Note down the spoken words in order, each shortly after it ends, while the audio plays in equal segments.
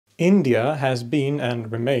India has been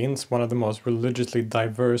and remains one of the most religiously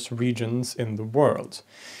diverse regions in the world.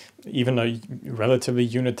 Even a relatively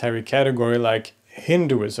unitary category like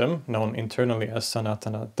Hinduism, known internally as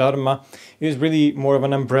Sanatana Dharma, is really more of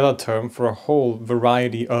an umbrella term for a whole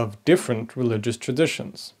variety of different religious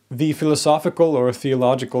traditions. The philosophical or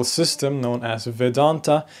theological system known as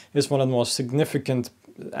Vedanta is one of the most significant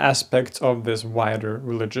aspects of this wider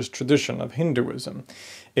religious tradition of Hinduism.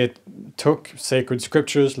 It took sacred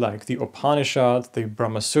scriptures like the Upanishads, the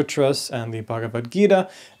Brahma-Sutras, and the Bhagavad Gita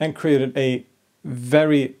and created a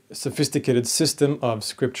very sophisticated system of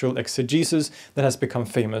scriptural exegesis that has become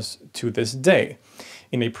famous to this day.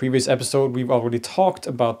 In a previous episode, we've already talked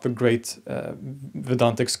about the great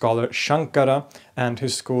Vedantic scholar Shankara and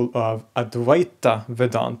his school of Advaita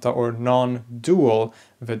Vedanta, or non-dual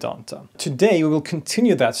Vedanta. Today, we will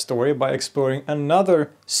continue that story by exploring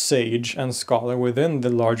another sage and scholar within the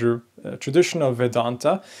larger tradition of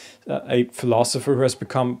Vedanta, a philosopher who has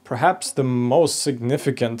become perhaps the most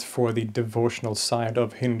significant for the devotional side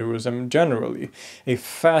of Hinduism generally, a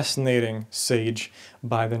fascinating sage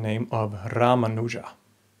by the name of Ramanuja.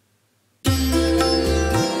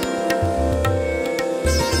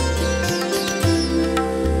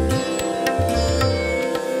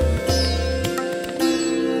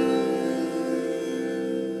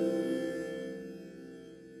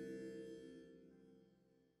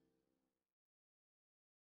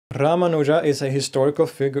 Ramanuja is a historical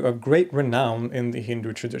figure of great renown in the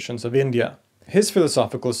Hindu traditions of India. His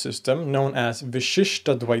philosophical system, known as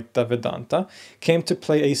Vishishtadvaita Vedanta, came to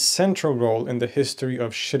play a central role in the history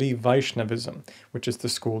of Sri Vaishnavism, which is the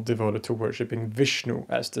school devoted to worshipping Vishnu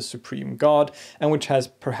as the supreme god, and which has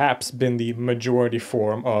perhaps been the majority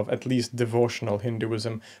form of at least devotional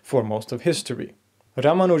Hinduism for most of history.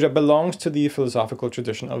 Ramanuja belongs to the philosophical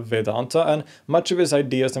tradition of Vedanta, and much of his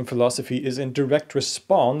ideas and philosophy is in direct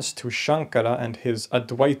response to Shankara and his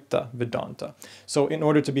Advaita Vedanta. So in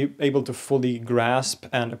order to be able to fully grasp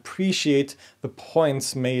and appreciate the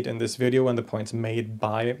points made in this video and the points made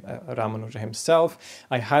by Ramanuja himself,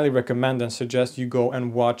 I highly recommend and suggest you go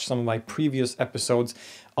and watch some of my previous episodes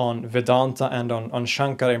on Vedanta and on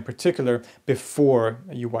Shankara in particular before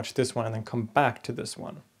you watch this one and then come back to this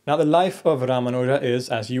one. Now, the life of Ramanuja is,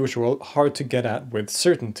 as usual, hard to get at with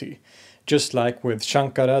certainty. Just like with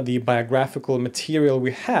Shankara, the biographical material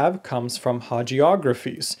we have comes from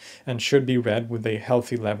hagiographies and should be read with a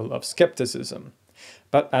healthy level of skepticism.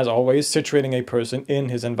 But as always, situating a person in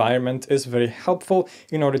his environment is very helpful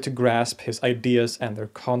in order to grasp his ideas and their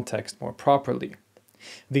context more properly.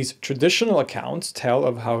 These traditional accounts tell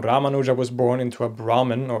of how Ramanuja was born into a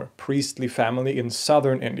Brahmin or priestly family in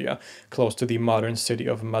southern India, close to the modern city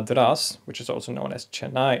of Madras, which is also known as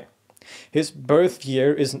Chennai. His birth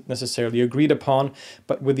year isn't necessarily agreed upon,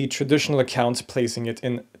 but with the traditional accounts placing it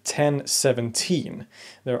in 1017.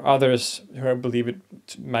 There are others who believe it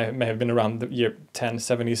may have been around the year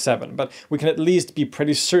 1077, but we can at least be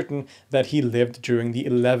pretty certain that he lived during the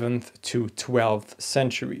 11th to 12th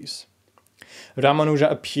centuries.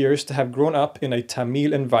 Ramanuja appears to have grown up in a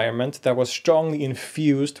Tamil environment that was strongly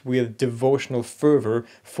infused with devotional fervor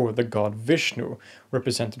for the god Vishnu,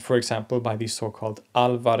 represented, for example, by the so-called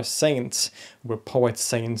Alvar saints, were poet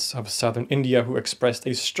saints of southern India who expressed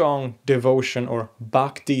a strong devotion or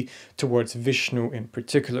bhakti towards Vishnu in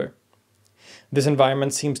particular. This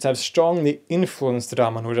environment seems to have strongly influenced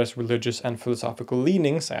Ramanuja's religious and philosophical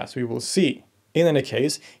leanings, as we will see. In any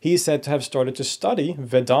case, he is said to have started to study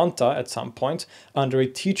Vedanta at some point under a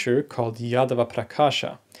teacher called Yadava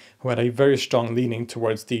Prakasha, who had a very strong leaning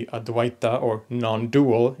towards the Advaita or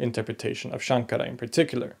non-dual interpretation of Shankara in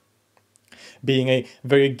particular. Being a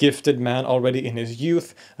very gifted man already in his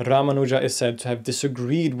youth, Ramanuja is said to have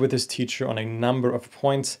disagreed with his teacher on a number of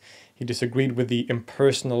points. He disagreed with the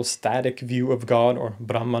impersonal, static view of God, or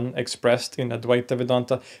Brahman, expressed in Advaita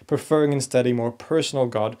Vedanta, preferring instead a more personal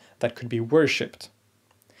God that could be worshipped.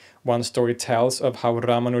 One story tells of how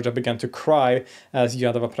Ramanuja began to cry as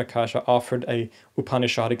Yadava Prakasha offered a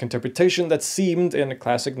Upanishadic interpretation that seemed, in a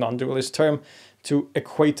classic non-dualist term, to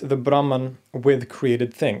equate the Brahman with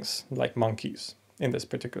created things, like monkeys, in this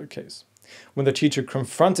particular case. When the teacher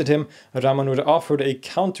confronted him, Ramanuja offered a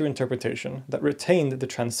counter-interpretation that retained the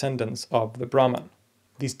transcendence of the Brahman.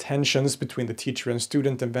 These tensions between the teacher and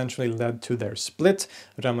student eventually led to their split,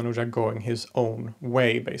 Ramanuja going his own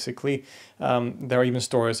way, basically. There are even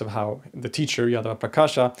stories of how the teacher, Yadava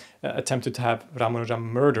Prakasha, attempted to have Ramanuja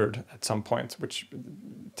murdered at some point, which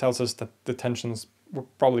tells us that the tensions were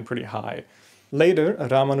probably pretty high. Later,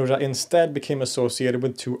 Ramanuja instead became associated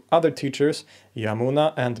with two other teachers,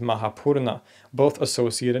 Yamuna and Mahapurna, both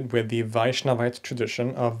associated with the Vaishnavite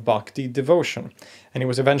tradition of bhakti devotion, and he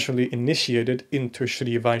was eventually initiated into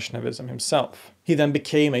Sri Vaishnavism himself. He then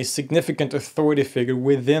became a significant authority figure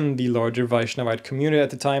within the larger Vaishnavite community at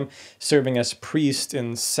the time, serving as priest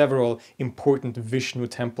in several important Vishnu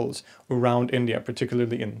temples around India,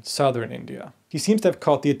 particularly in southern India. He seems to have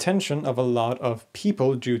caught the attention of a lot of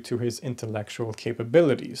people due to his intellectual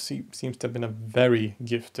capabilities. He seems to have been a very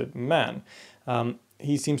gifted man.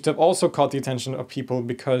 He seems to have also caught the attention of people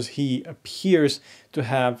because he appears to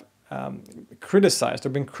have criticized or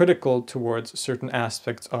been critical towards certain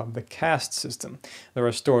aspects of the caste system. There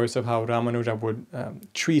are stories of how Ramanuja would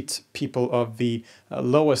treat people of the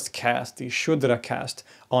lowest caste, the Shudra caste,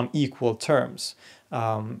 on equal terms,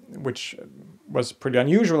 which was pretty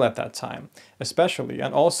unusual at that time, especially.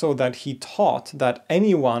 And also that he taught that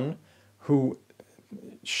anyone who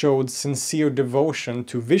showed sincere devotion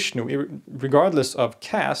to Vishnu, regardless of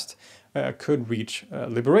caste, could reach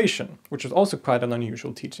liberation, which was also quite an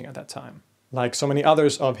unusual teaching at that time. Like so many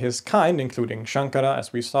others of his kind, including Shankara,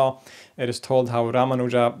 as we saw, it is told how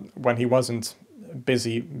Ramanuja, when he wasn't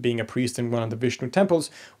busy being a priest in one of the Vishnu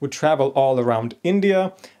temples, would travel all around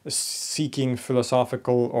India, seeking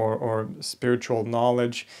philosophical or spiritual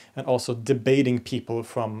knowledge, and also debating people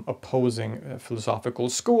from opposing philosophical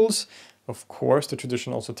schools. Of course, the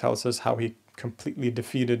tradition also tells us how he completely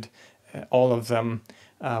defeated all of them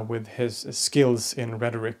with his skills in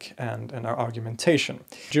rhetoric and argumentation.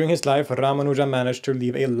 During his life, Ramanuja managed to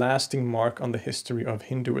leave a lasting mark on the history of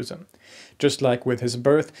Hinduism. Just like with his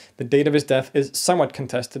birth, the date of his death is somewhat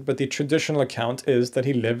contested, but the traditional account is that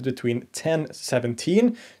he lived between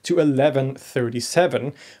 1017 to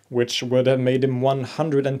 1137, which would have made him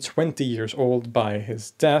 120 years old by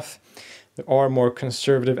his death. There are more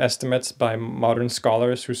conservative estimates by modern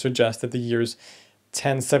scholars who suggest that the years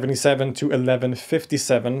 1077 to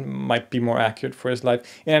 1157 might be more accurate for his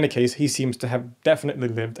life. In any case, he seems to have definitely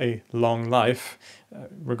lived a long life,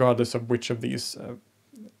 regardless of which of these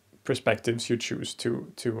perspectives you choose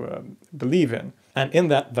to believe in. And in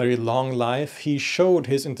that very long life, he showed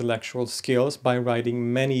his intellectual skills by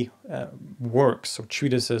writing many works, or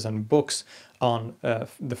treatises and books on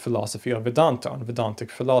the philosophy of Vedanta, on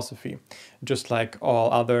Vedantic philosophy. Just like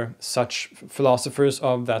all other such philosophers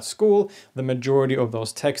of that school, the majority of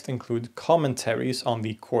those texts include commentaries on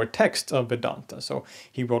the core text of Vedanta. So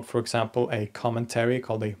he wrote, for example, a commentary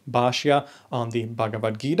called a Bhashya on the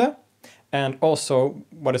Bhagavad Gita, and also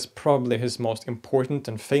what is probably his most important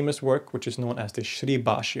and famous work, which is known as the Sri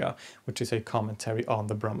Bhashya, which is a commentary on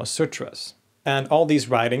the Brahma-sutras. And all these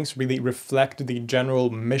writings really reflect the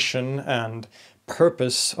general mission and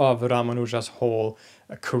purpose of Ramanuja's whole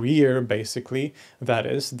career, basically. That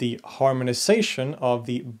is, the harmonization of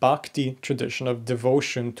the bhakti tradition of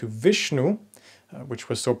devotion to Vishnu, which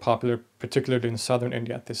was so popular, particularly in southern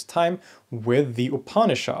India at this time, with the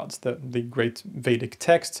Upanishads, the great Vedic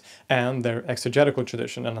texts, and their exegetical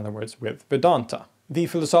tradition, in other words, with Vedanta. The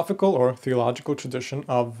philosophical or theological tradition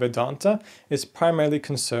of Vedanta is primarily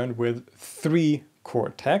concerned with three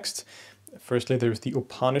core texts. Firstly, there's the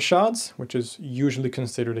Upanishads, which is usually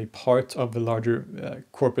considered a part of the larger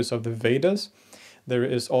corpus of the Vedas. There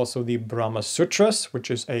is also the Brahma-sutras, which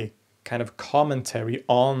is a kind of commentary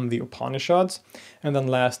on the Upanishads. And then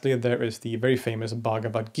lastly, there is the very famous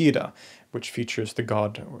Bhagavad Gita, which features the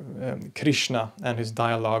god Krishna and his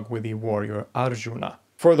dialogue with the warrior Arjuna.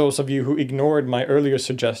 For those of you who ignored my earlier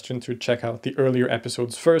suggestion to check out the earlier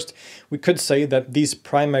episodes first, we could say that these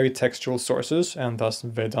primary textual sources, and thus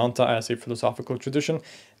Vedanta as a philosophical tradition,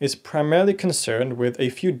 is primarily concerned with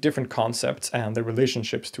a few different concepts and their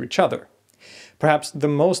relationships to each other. Perhaps the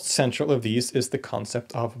most central of these is the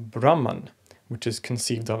concept of Brahman, which is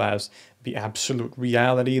conceived of as the absolute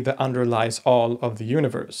reality that underlies all of the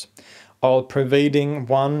universe. All-pervading,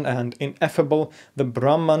 one, and ineffable, the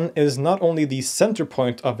Brahman is not only the center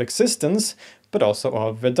point of existence, but also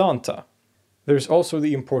of Vedanta. There's also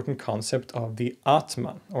the important concept of the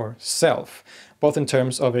Atman, or self, both in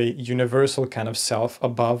terms of a universal kind of self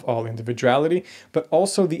above all individuality, but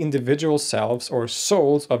also the individual selves or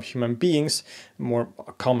souls of human beings, more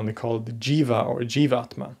commonly called the Jiva or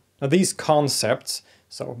Jivatma. Now these concepts,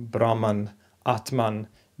 so Brahman, Atman,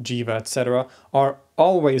 Jiva, etc., are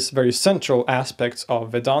always very central aspects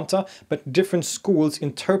of Vedanta, but different schools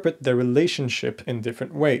interpret their relationship in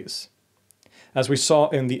different ways. As we saw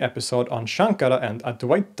in the episode on Shankara and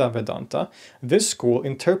Advaita Vedanta, this school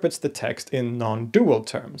interprets the text in non-dual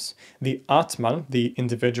terms. The Atman, the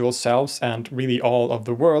individual selves and really all of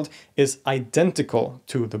the world, is identical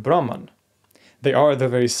to the Brahman. They are the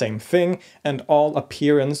very same thing, and all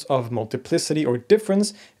appearance of multiplicity or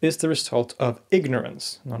difference is the result of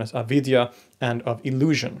ignorance, known as avidya, and of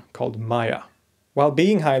illusion, called maya. While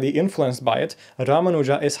being highly influenced by it,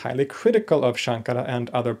 Ramanuja is highly critical of Shankara and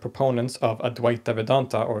other proponents of Advaita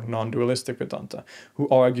Vedanta or non-dualistic Vedanta, who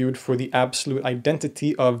argued for the absolute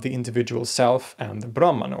identity of the individual self and the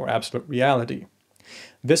Brahman, or absolute reality.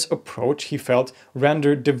 This approach, he felt,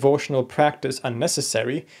 rendered devotional practice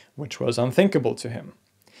unnecessary, which was unthinkable to him.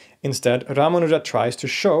 Instead, Ramanuja tries to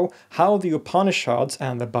show how the Upanishads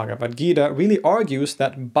and the Bhagavad Gita really argues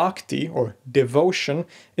that bhakti, or devotion,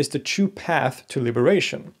 is the true path to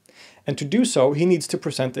liberation. And to do so, he needs to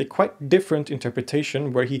present a quite different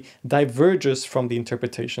interpretation where he diverges from the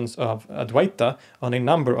interpretations of Advaita on a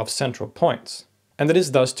number of central points. And it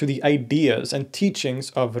is thus to the ideas and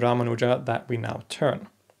teachings of Ramanuja that we now turn.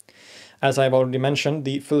 As I've already mentioned,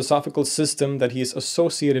 the philosophical system that he is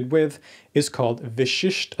associated with is called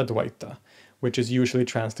Vishishtadvaita, which is usually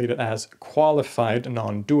translated as qualified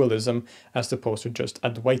non-dualism, as opposed to just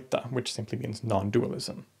Advaita, which simply means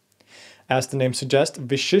non-dualism. As the name suggests,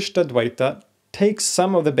 Vishishtadvaita takes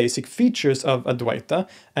some of the basic features of Advaita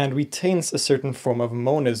and retains a certain form of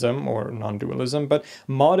monism or non-dualism, but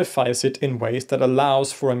modifies it in ways that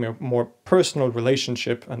allows for a more personal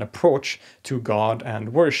relationship and approach to God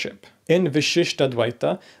and worship. In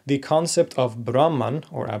Vishishtadvaita, the concept of Brahman,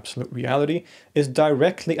 or absolute reality, is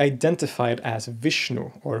directly identified as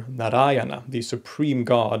Vishnu, or Narayana, the supreme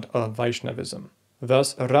god of Vaishnavism.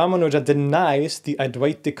 Thus, Ramanuja denies the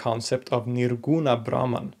Advaitic concept of Nirguna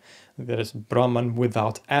Brahman, that is, Brahman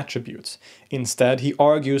without attributes. Instead, he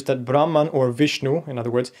argues that Brahman, or Vishnu, in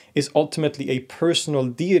other words, is ultimately a personal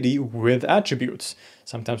deity with attributes,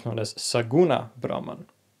 sometimes known as Saguna Brahman.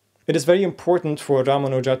 It is very important for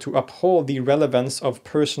Ramanuja to uphold the relevance of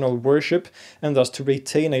personal worship and thus to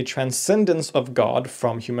retain a transcendence of God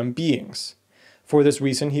from human beings. For this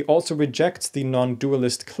reason, he also rejects the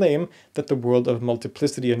non-dualist claim that the world of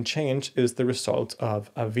multiplicity and change is the result of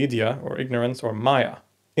avidya, or ignorance, or maya.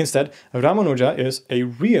 Instead, Ramanuja is a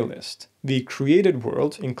realist. The created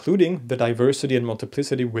world, including the diversity and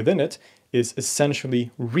multiplicity within it, is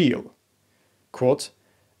essentially real. Quote,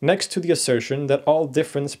 "Next to the assertion that all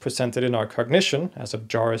difference presented in our cognition, as of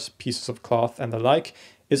jars, pieces of cloth, and the like,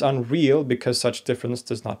 is unreal because such difference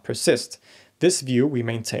does not persist, this view, we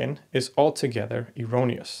maintain, is altogether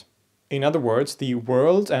erroneous." In other words, the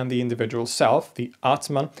world and the individual self, the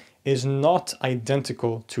Atman, is not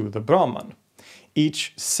identical to the Brahman.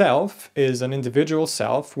 Each self is an individual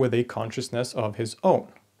self with a consciousness of his own.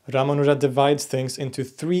 Ramanuja divides things into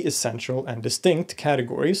three essential and distinct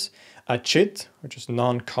categories: a chit, which is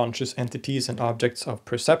non-conscious entities and objects of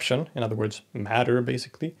perception, in other words, matter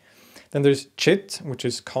basically. Then there's chit, which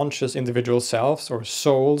is conscious individual selves or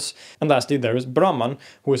souls. And lastly, there is Brahman,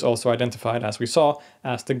 who is also identified, as we saw,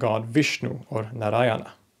 as the god Vishnu or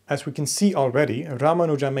Narayana. As we can see already,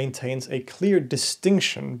 Ramanuja maintains a clear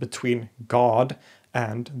distinction between God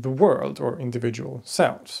and the world, or individual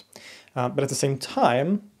selves. But at the same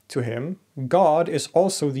time, to him, God is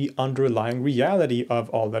also the underlying reality of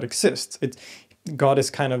all that exists. God is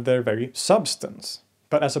kind of their very substance.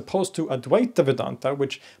 But as opposed to Advaita Vedanta,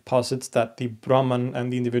 which posits that the Brahman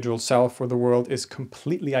and the individual self or the world is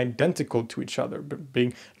completely identical to each other,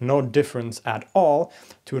 being no difference at all,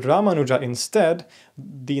 to Ramanuja instead,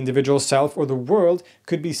 the individual self or the world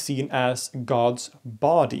could be seen as God's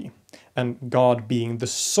body, and God being the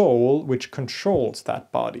soul which controls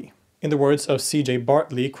that body. In the words of C.J.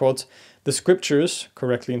 Bartley, quote, "The scriptures,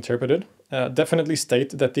 correctly interpreted, definitely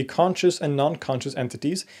state that the conscious and non-conscious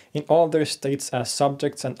entities, in all their states as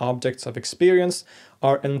subjects and objects of experience,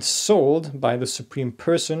 are ensouled by the Supreme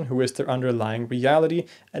Person who is their underlying reality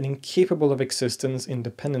and incapable of existence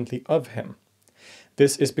independently of him.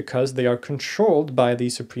 This is because they are controlled by the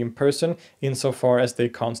Supreme Person insofar as they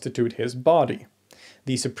constitute his body.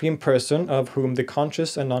 The Supreme Person, of whom the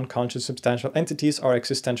conscious and non-conscious substantial entities are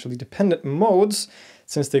existentially dependent modes,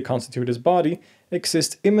 since they constitute his body,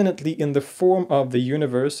 exist immanently in the form of the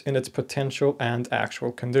universe in its potential and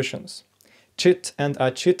actual conditions. Chit and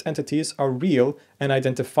achit entities are real and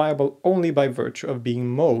identifiable only by virtue of being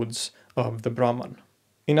modes of the Brahman."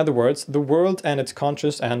 In other words, the world and its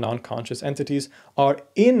conscious and non-conscious entities are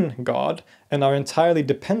in God and are entirely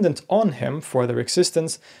dependent on him for their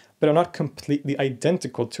existence, but are not completely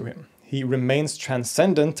identical to him. He remains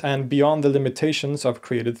transcendent and beyond the limitations of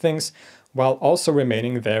created things, while also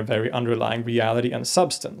remaining their very underlying reality and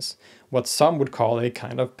substance, what some would call a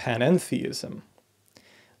kind of panentheism.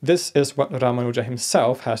 This is what Ramanuja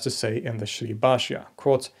himself has to say in the Sri Bhashya,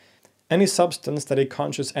 quote, Any substance that a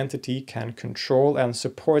conscious entity can control and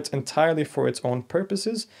support entirely for its own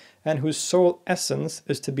purposes, and whose sole essence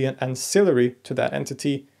is to be an ancillary to that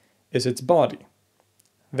entity, is its body.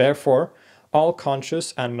 Therefore, all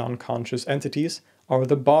conscious and non-conscious entities are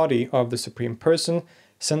the body of the Supreme Person,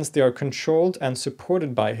 since they are controlled and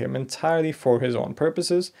supported by him entirely for his own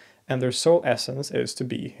purposes, and their sole essence is to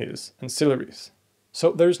be his ancillaries.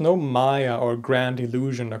 So there's no Maya or grand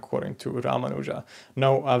illusion according to Ramanuja,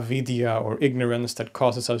 no avidya or ignorance that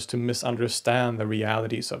causes us to misunderstand the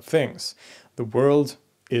realities of things. The world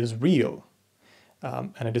is real,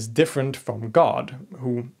 and it is different from God,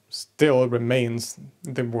 who still remains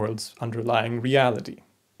the world's underlying reality.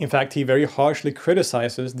 In fact, he very harshly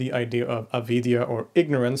criticizes the idea of avidya or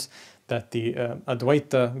ignorance that the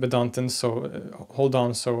Advaita Vedantins hold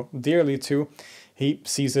on so dearly to. He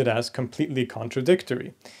sees it as completely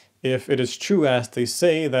contradictory. If it is true, as they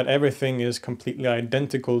say, that everything is completely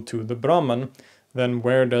identical to the Brahman, then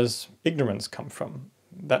where does ignorance come from?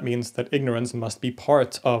 That means that ignorance must be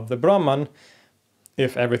part of the Brahman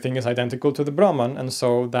if everything is identical to the Brahman, and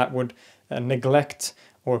so that would neglect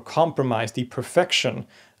or compromise the perfection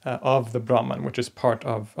of the Brahman, which is part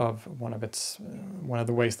of one of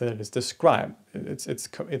the ways that it is described.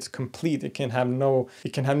 It's complete. It can have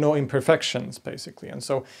no imperfections, basically. And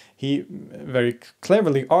so he very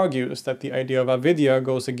cleverly argues that the idea of avidya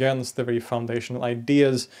goes against the very foundational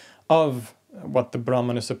ideas of what the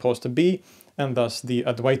Brahman is supposed to be, and thus the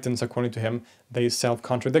Advaitins, according to him, they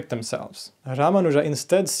self-contradict themselves. Ramanuja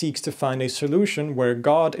instead seeks to find a solution where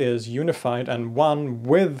God is unified and one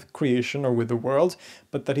with creation or with the world,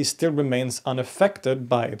 but that he still remains unaffected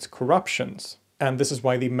by its corruptions. And this is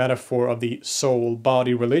why the metaphor of the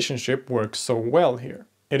soul-body relationship works so well here.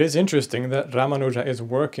 It is interesting that Ramanuja is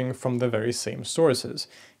working from the very same sources.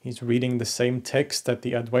 He's reading the same text that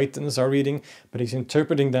the Advaitins are reading, but he's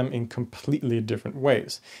interpreting them in completely different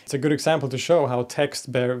ways. It's a good example to show how texts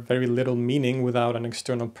bear very little meaning without an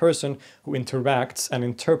external person who interacts and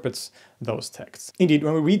interprets those texts. Indeed,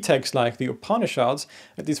 when we read texts like the Upanishads,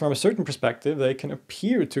 at least from a certain perspective, they can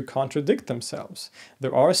appear to contradict themselves.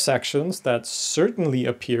 There are sections that certainly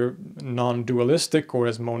appear non-dualistic or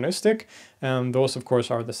as monistic, and those, of course,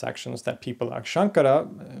 are the sections that people like Shankara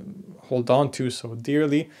hold on to so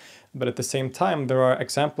dearly. But at the same time, there are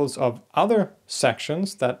examples of other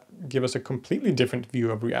sections that give us a completely different view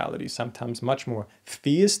of reality, sometimes much more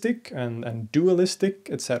theistic and dualistic,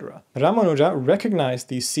 etc. Ramanuja recognized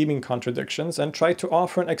these seeming contradictions and tried to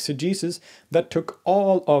offer an exegesis that took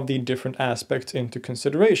all of the different aspects into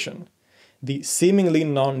consideration. The seemingly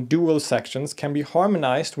non-dual sections can be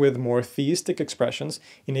harmonized with more theistic expressions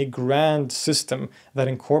in a grand system that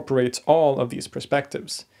incorporates all of these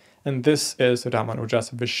perspectives. And this is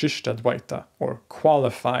Ramanuja's Vishishtadvaita, or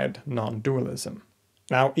qualified non-dualism.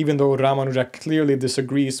 Now, even though Ramanuja clearly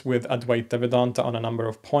disagrees with Advaita Vedanta on a number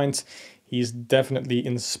of points, he's definitely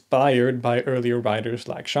inspired by earlier writers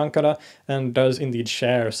like Shankara and does indeed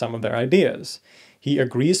share some of their ideas. He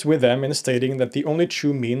agrees with them in stating that the only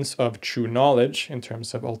true means of true knowledge, in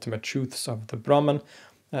terms of ultimate truths of the Brahman,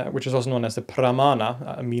 which is also known as the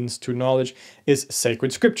pramana, a means to knowledge, is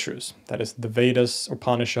sacred scriptures, that is, the Vedas,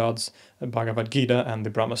 Upanishads, Bhagavad Gita, and the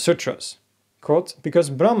Brahma-Sutras. Quote, because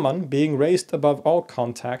Brahman, being raised above all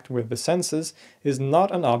contact with the senses, is not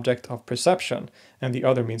an object of perception and the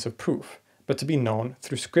other means of proof, but to be known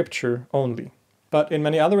through scripture only. But in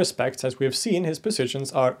many other respects, as we have seen, his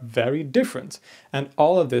positions are very different, and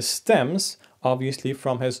all of this stems, obviously,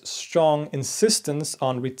 from his strong insistence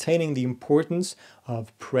on retaining the importance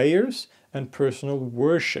of prayers and personal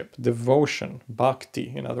worship, devotion,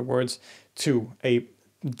 bhakti, in other words, to a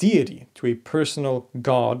deity, to a personal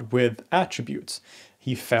God with attributes.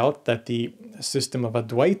 He felt that the system of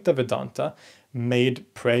Advaita Vedanta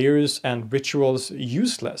made prayers and rituals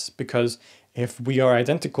useless, because if we are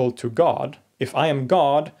identical to God, if I am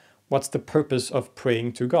God, what's the purpose of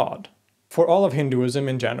praying to God? For all of Hinduism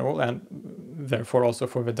in general, and therefore also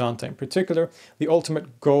for Vedanta in particular, the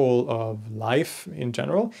ultimate goal of life in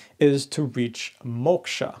general is to reach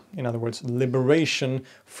moksha, in other words, liberation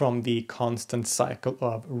from the constant cycle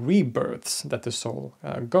of rebirths that the soul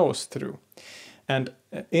goes through. And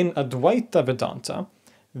in Advaita Vedanta,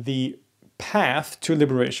 the path to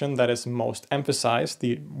liberation that is most emphasized,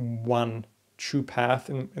 the one true path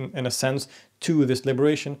in a sense to this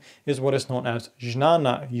liberation, is what is known as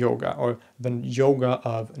jnana yoga, or the yoga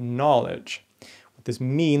of knowledge. What this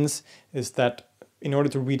means is that in order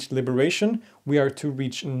to reach liberation, we are to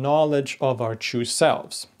reach knowledge of our true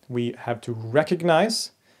selves. We have to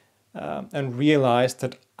recognize and realize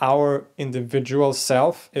that our individual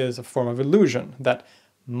self is a form of illusion, that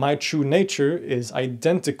my true nature is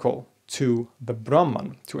identical to the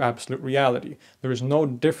Brahman, to absolute reality. There is no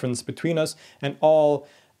difference between us, and all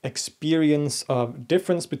experience of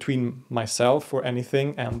difference between myself or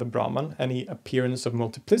anything and the Brahman, any appearance of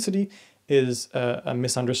multiplicity, is a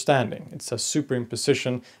misunderstanding. It's a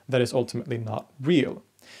superimposition that is ultimately not real.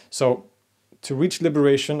 So to reach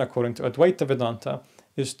liberation, according to Advaita Vedanta,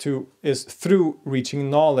 is through reaching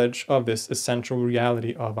knowledge of this essential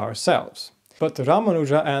reality of ourselves. But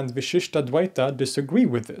Ramanuja and Vishishtadvaita disagree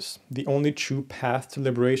with this. The only true path to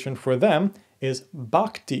liberation for them is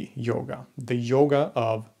bhakti yoga, the yoga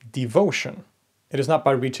of devotion. It is not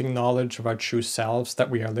by reaching knowledge of our true selves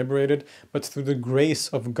that we are liberated, but through the grace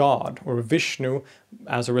of God, or Vishnu,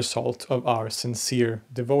 as a result of our sincere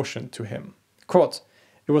devotion to him. Quote,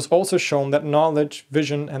 "It was also shown that knowledge,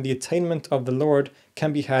 vision, and the attainment of the Lord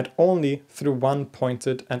can be had only through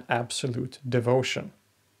one-pointed and absolute devotion.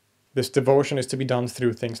 This devotion is to be done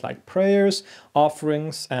through things like prayers,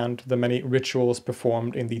 offerings, and the many rituals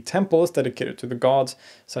performed in the temples dedicated to the gods,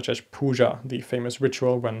 such as puja, the famous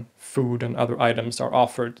ritual when food and other items are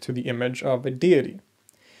offered to the image of a deity.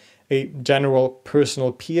 A general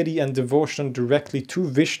personal piety and devotion directly to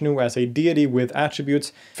Vishnu as a deity with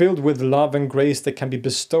attributes filled with love and grace that can be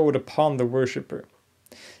bestowed upon the worshipper.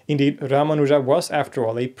 Indeed, Ramanuja was, after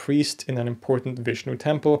all, a priest in an important Vishnu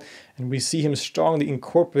temple, and we see him strongly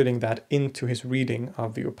incorporating that into his reading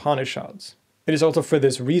of the Upanishads. It is also for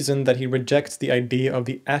this reason that he rejects the idea of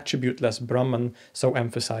the attributeless Brahman so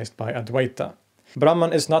emphasized by Advaita.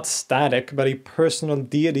 Brahman is not static, but a personal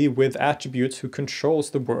deity with attributes who controls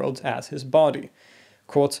the world as his body.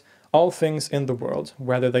 Quote, "All things in the world,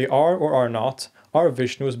 whether they are or are not, are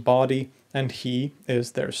Vishnu's body, and he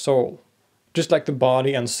is their soul." Just like the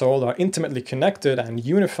body and soul are intimately connected and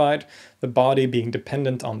unified, the body being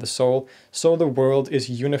dependent on the soul, so the world is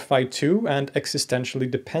unified too and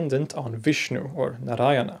existentially dependent on Vishnu or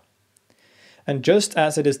Narayana. And just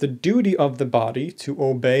as it is the duty of the body to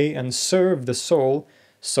obey and serve the soul,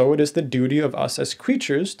 so it is the duty of us as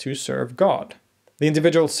creatures to serve God. The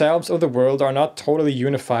individual selves of the world are not totally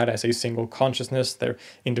unified as a single consciousness, their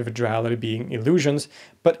individuality being illusions,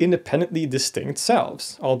 but independently distinct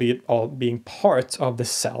selves, albeit all being part of the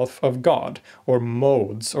self of God, or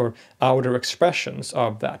modes or outer expressions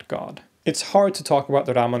of that God. It's hard to talk about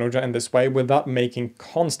the Ramanuja in this way without making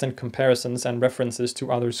constant comparisons and references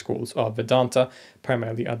to other schools of Vedanta,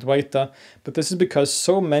 primarily Advaita, but this is because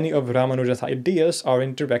so many of Ramanuja's ideas are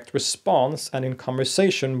in direct response and in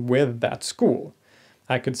conversation with that school.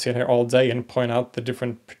 I could sit here all day and point out the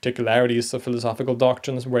different particularities of philosophical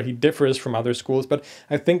doctrines where he differs from other schools, but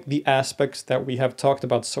I think the aspects that we have talked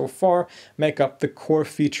about so far make up the core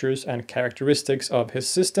features and characteristics of his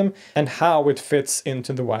system and how it fits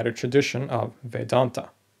into the wider tradition of Vedanta.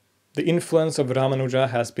 The influence of Ramanuja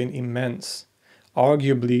has been immense.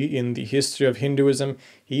 Arguably, in the history of Hinduism,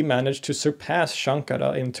 he managed to surpass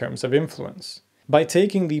Shankara in terms of influence. By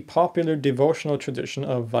taking the popular devotional tradition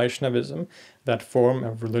of Vaishnavism, that form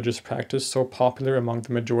of religious practice so popular among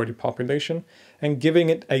the majority population, and giving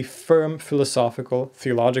it a firm philosophical,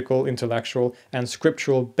 theological, intellectual, and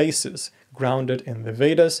scriptural basis grounded in the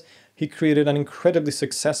Vedas, he created an incredibly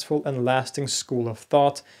successful and lasting school of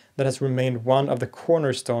thought that has remained one of the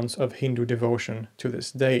cornerstones of Hindu devotion to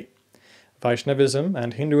this day. Vaishnavism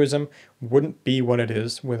and Hinduism wouldn't be what it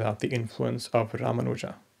is without the influence of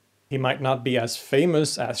Ramanuja. He might not be as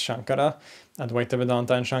famous as Shankara. Advaita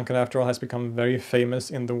Vedanta and Shankara, after all, has become very famous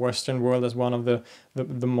in the Western world as one of the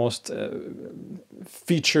most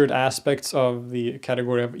featured aspects of the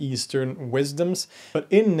category of Eastern wisdoms. But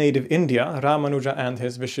in native India, Ramanuja and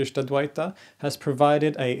his Vishishtadvaita has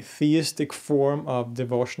provided a theistic form of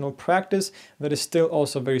devotional practice that is still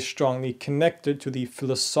also very strongly connected to the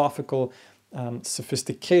philosophical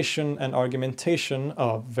sophistication and argumentation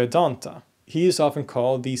of Vedanta. He is often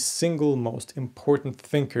called the single most important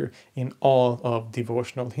thinker in all of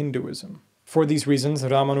devotional Hinduism. For these reasons,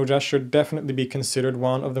 Ramanuja should definitely be considered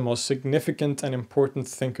one of the most significant and important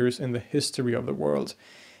thinkers in the history of the world.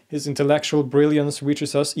 His intellectual brilliance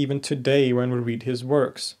reaches us even today when we read his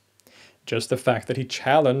works. Just the fact that he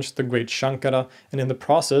challenged the great Shankara and in the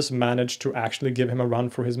process managed to actually give him a run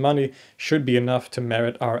for his money should be enough to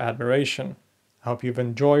merit our admiration. I hope you've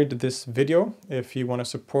enjoyed this video. If you want to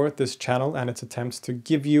support this channel and its attempts to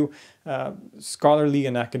give you scholarly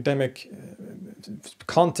and academic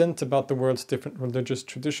content about the world's different religious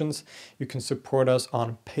traditions, you can support us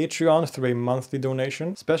on Patreon through a monthly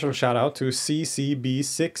donation. Special shout out to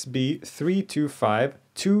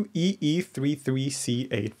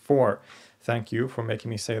CCB6B325-2EE33C84. Thank you for making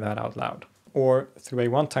me say that out loud. Or through a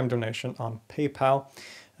one-time donation on PayPal.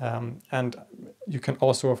 And you can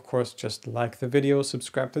also, of course, just like the video,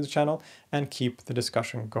 subscribe to the channel, and keep the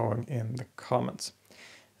discussion going in the comments.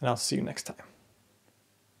 And I'll see you next time.